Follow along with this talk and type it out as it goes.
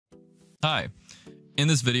Hi, in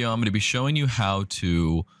this video, I'm going to be showing you how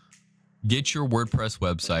to get your WordPress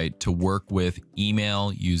website to work with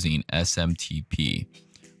email using SMTP.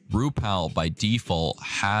 Rootpal by default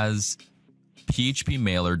has PHP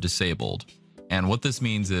mailer disabled. And what this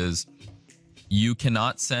means is you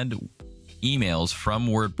cannot send emails from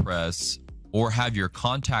WordPress or have your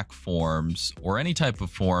contact forms or any type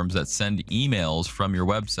of forms that send emails from your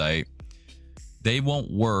website. They won't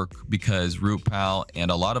work because Rootpal and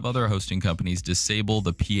a lot of other hosting companies disable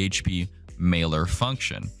the PHP mailer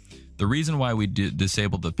function. The reason why we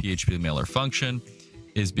disable the PHP mailer function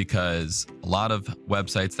is because a lot of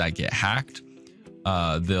websites that get hacked,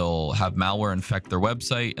 they'll have malware infect their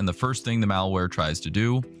website, and the first thing the malware tries to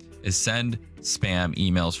do is send spam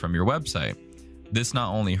emails from your website. This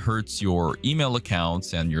not only hurts your email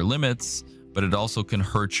accounts and your limits, but it also can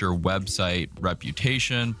hurt your website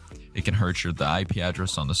reputation. It can hurt the IP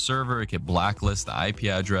address on the server. It can blacklist the IP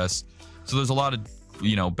address. So there's a lot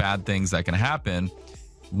of bad things that can happen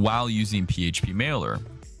while using PHP mailer.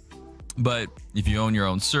 But if you own your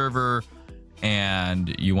own server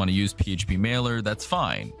and you want to use PHP mailer, that's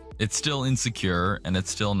fine. It's still insecure and it's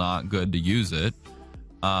still not good to use it.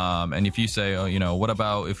 And if you say, oh, what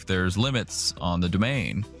about if there's limits on the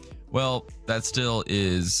domain? Well, that still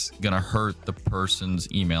is going to hurt the person's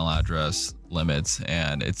email address limits,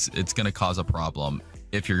 and it's going to cause a problem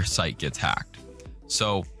if your site gets hacked.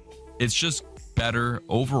 So it's just better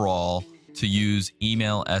overall to use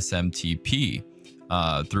email SMTP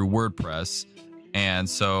through WordPress. And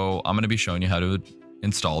so I'm going to be showing you how to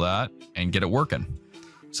install that and get it working.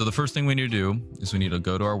 So the first thing we need to do is we need to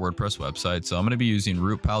go to our WordPress website. So I'm going to be using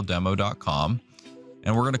rootpaldemo.com.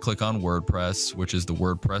 And we're going to click on WordPress, which is the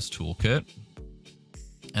WordPress toolkit.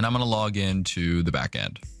 And I'm going to log into the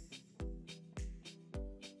backend.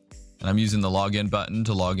 And I'm using the login button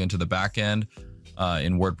to log into the backend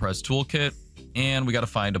in WordPress toolkit. And we got to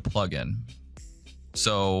find a plugin.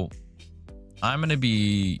 So I'm going to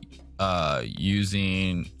be I'm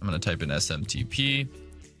going to type in SMTP.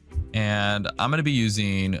 And I'm going to be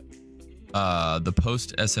using the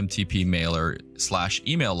Post SMTP Mailer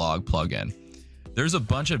 /email log plugin. There's a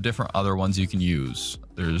bunch of different other ones you can use.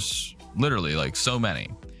 There's literally like so many,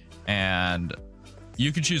 and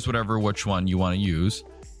you can choose which one you want to use.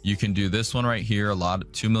 You can do this one right here.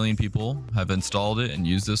 2 million people have installed it and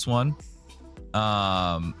used this one.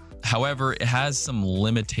 However, it has some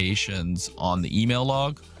limitations on the email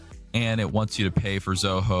log, and it wants you to pay for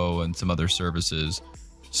Zoho and some other services.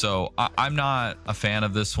 So I'm not a fan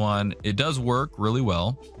of this one. It does work really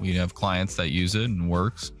well. We have clients that use it and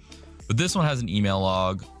works. But this one has an email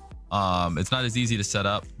log. It's not as easy to set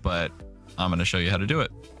up, but I'm going to show you how to do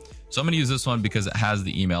it. So I'm going to use this one because it has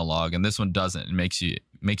the email log, and this one doesn't. It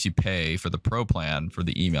makes you pay for the pro plan for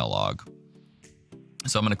the email log.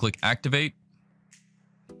 So I'm going to click activate,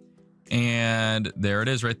 and there it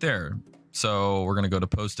is right there. So we're going to go to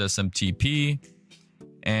Post SMTP,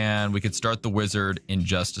 and we could start the wizard in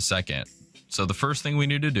just a second. So the first thing we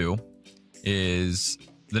need to do is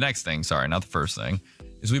the next thing. Sorry, not the first thing.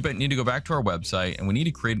 Is we need to go back to our website, and we need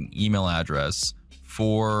to create an email address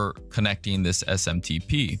for connecting this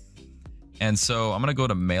SMTP. And so I'm going to go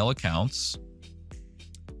to mail accounts,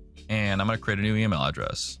 and I'm going to create a new email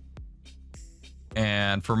address.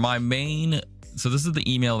 And for my so this is the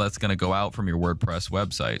email that's going to go out from your WordPress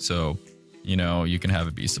website. So, you can have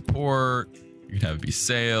it be support, you can have it be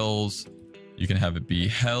sales, you can have it be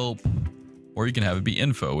help, or you can have it be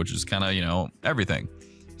info, which is kind of, everything.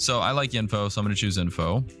 So I like info, so I'm going to choose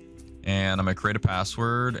info, and I'm going to create a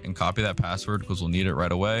password and copy that password because we'll need it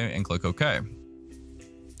right away, and click OK.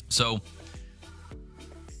 So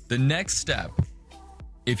the next step,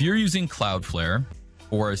 if you're using Cloudflare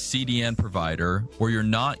or a CDN provider, or you're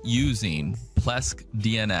not using Plesk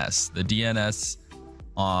DNS, the DNS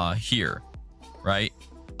here, right?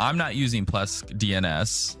 I'm not using Plesk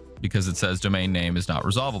DNS because it says domain name is not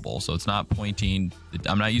resolvable. So it's not pointing,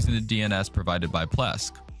 I'm not using the DNS provided by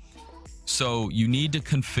Plesk. So you need to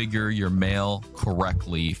configure your mail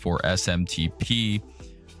correctly for SMTP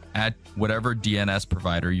at whatever DNS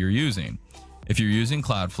provider you're using. If you're using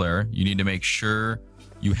Cloudflare, you need to make sure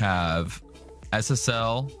you have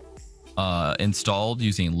SSL installed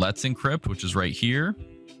using Let's Encrypt, which is right here.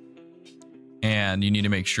 And you need to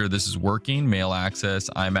make sure this is working. Mail access,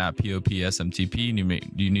 IMAP, POP,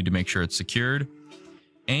 SMTP. You need to make sure it's secured.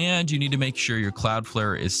 And you need to make sure your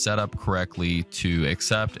Cloudflare is set up correctly to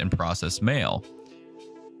accept and process mail.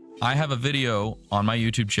 I have a video on my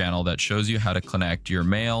YouTube channel that shows you how to connect your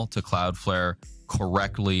mail to Cloudflare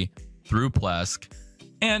correctly through Plesk.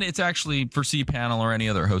 And it's actually for cPanel or any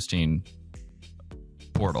other hosting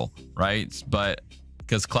portal, right? But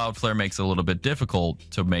because Cloudflare makes it a little bit difficult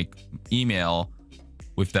to make email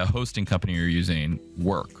with the hosting company you're using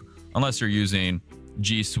work. Unless you're using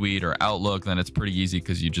G Suite or Outlook, then it's pretty easy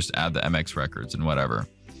because you just add the MX records and whatever.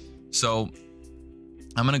 So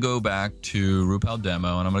I'm going to go back to Rootpal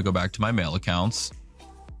demo, and I'm going to go back to my mail accounts,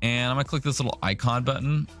 and I'm going to click this little icon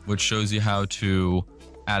button, which shows you how to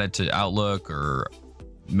add it to Outlook or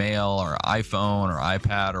Mail or iPhone or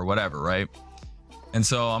iPad or whatever, right? And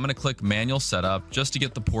so I'm going to click manual setup just to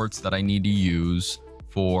get the ports that I need to use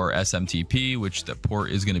for SMTP, which the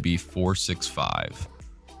port is going to be 465.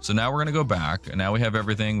 So now we're going to go back, and now we have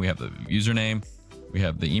everything. We have the username, we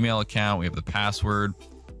have the email account, we have the password.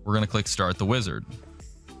 We're going to click start the wizard.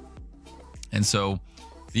 And so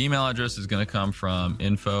the email address is going to come from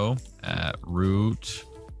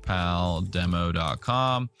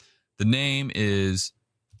info@rootpaldemo.com. The name is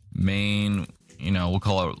main, we'll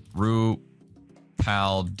call it Rootpal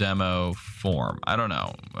demo form. I don't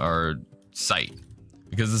know, or site,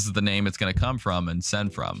 because this is the name it's going to come from and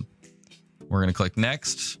send from. We're going to click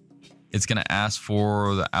next. It's going to ask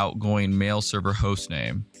for the outgoing mail server host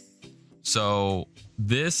name. So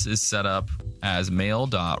this is set up as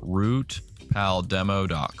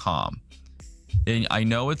mail.rootpaldemo.com. And I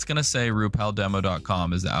know it's going to say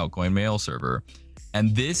rootpaldemo.com is the outgoing mail server.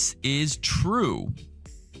 And this is true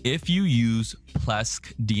if you use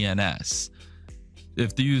Plesk DNS.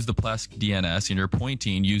 If you use the Plesk DNS and you're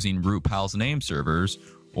pointing using Rootpal's name servers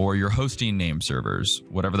or your hosting name servers,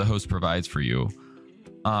 whatever the host provides for you.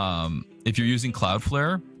 If you're using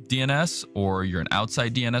Cloudflare DNS or you're an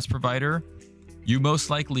outside DNS provider, you most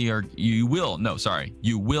likely you will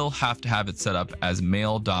have to have it set up as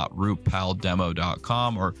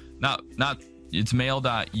mail.rootpaldemo.com, or not, it's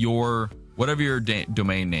mail.your, whatever your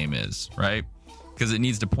domain name is, right? Because it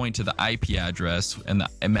needs to point to the IP address, and the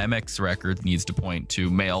MX record needs to point to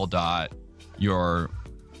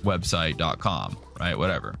mail.yourwebsite.com, right?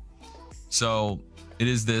 Whatever. So it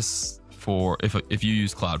is this for if you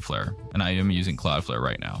use Cloudflare, and I am using Cloudflare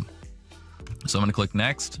right now. So I'm going to click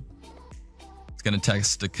next. It's going to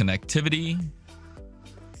text the connectivity.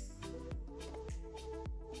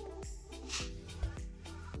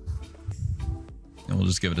 And we'll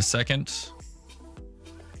just give it a second.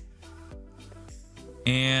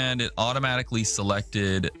 And it automatically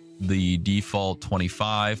selected the default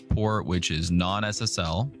 25 port, which is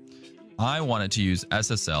non-SSL. I wanted to use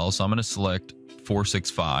SSL, so I'm going to select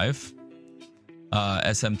 465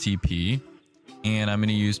 SMTP, and I'm going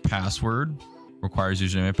to use password. Requires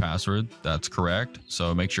username and password. That's correct.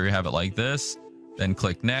 So make sure you have it like this. Then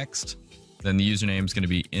click next. Then the username is going to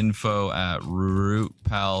be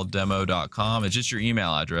info@rootpaldemo.com. It's just your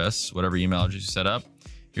email address, whatever email address you set up.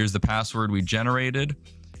 Here's the password we generated,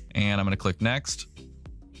 and I'm going to click next.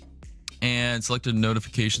 And select a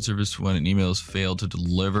notification service when an email has failed to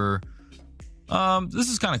deliver. This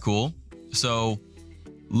is kind of cool. So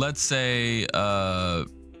let's say,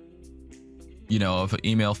 if an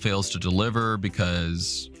email fails to deliver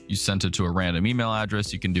because you sent it to a random email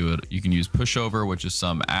address, you can do it. You can use Pushover, which is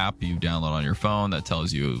some app you download on your phone that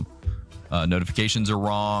tells you notifications are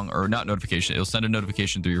wrong, or not notification. It'll send a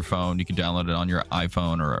notification through your phone. You can download it on your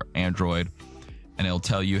iPhone or Android, and it'll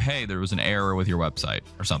tell you, hey, there was an error with your website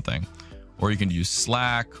or something. Or you can use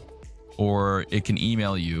Slack, or it can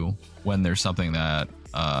email you when there's something that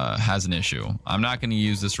has an issue. I'm not going to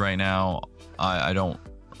use this right now. I'm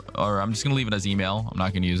just going to leave it as email. I'm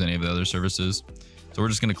not going to use any of the other services. So we're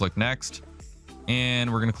just going to click next, and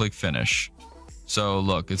we're going to click finish. So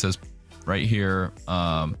look, it says right here,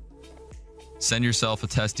 send yourself a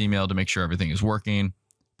test email to make sure everything is working.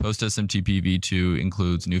 Post SMTP v2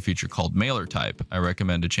 includes a new feature called mailer type. I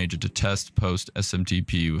recommend to change it to test post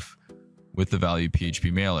SMTP with the value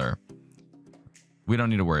PHP mailer. We don't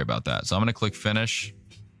need to worry about that. So I'm going to click finish.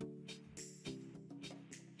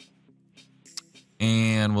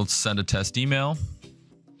 And we'll send a test email.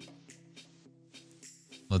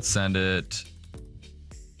 Let's send it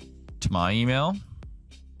to my email.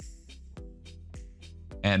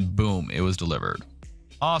 And boom, it was delivered.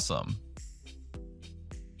 Awesome.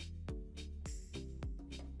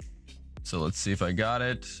 So let's see if I got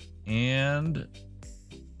it. And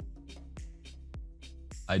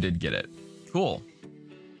I did get it. Cool.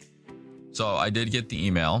 So I did get the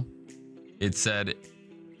email. It said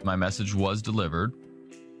my message was delivered,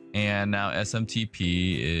 and now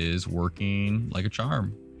SMTP is working like a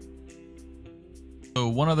charm. So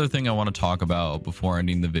one other thing I want to talk about before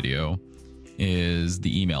ending the video is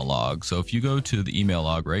the email log. So if you go to the email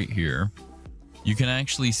log right here, you can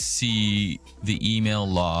actually see the email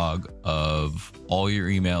log of all your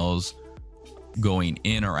emails going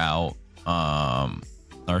in or out,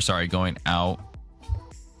 going out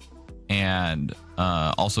and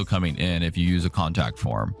also coming in if you use a contact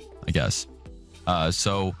form, I guess.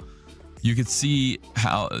 So you could see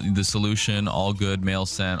how the solution, all good, mail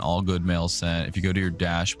sent, all good, mail sent. If you go to your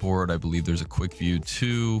dashboard, I believe there's a quick view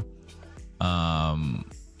too.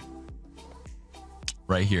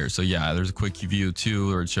 Right here. So yeah, there's a quick view too,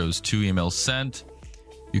 where it shows 2 emails sent.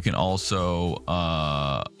 You can also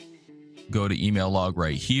go to email log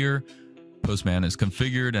right here. Postman is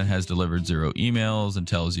configured and has delivered 0 emails, and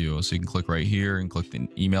tells you, so you can click right here and click the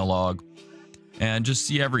email log and just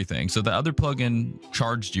see everything. So the other plugin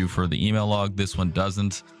charged you for the email log. This one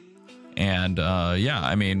doesn't. And yeah,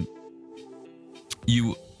 I mean,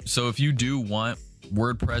 so if you do want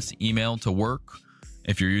WordPress email to work,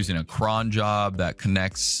 if you're using a cron job that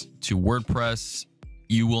connects to WordPress,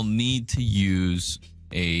 you will need to use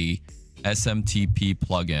a SMTP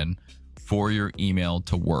plugin for your email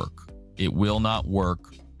to work. It will not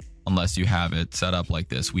work unless you have it set up like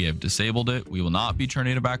this. We have disabled it. We will not be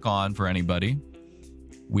turning it back on for anybody.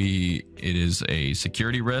 It is a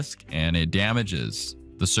security risk, and it damages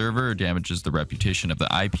the server, damages the reputation of the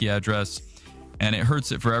IP address, and it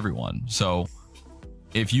hurts it for everyone. So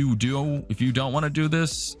if you don't want to do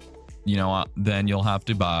this, you know, then you'll have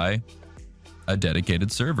to buy a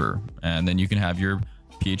dedicated server, and then you can have your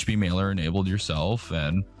PHP mailer enabled yourself.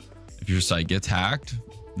 And if your site gets hacked,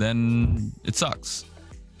 then it sucks.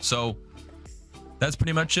 So that's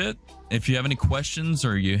pretty much it. If you have any questions,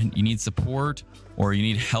 or you need support, or you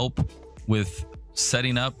need help with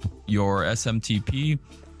setting up your SMTP,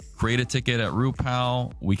 create a ticket at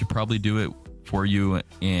Rootpal. We could probably do it for you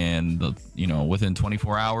in the, within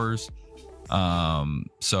 24 hours.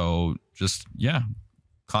 So just, yeah,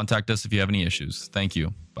 contact us if you have any issues. Thank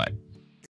you. Bye.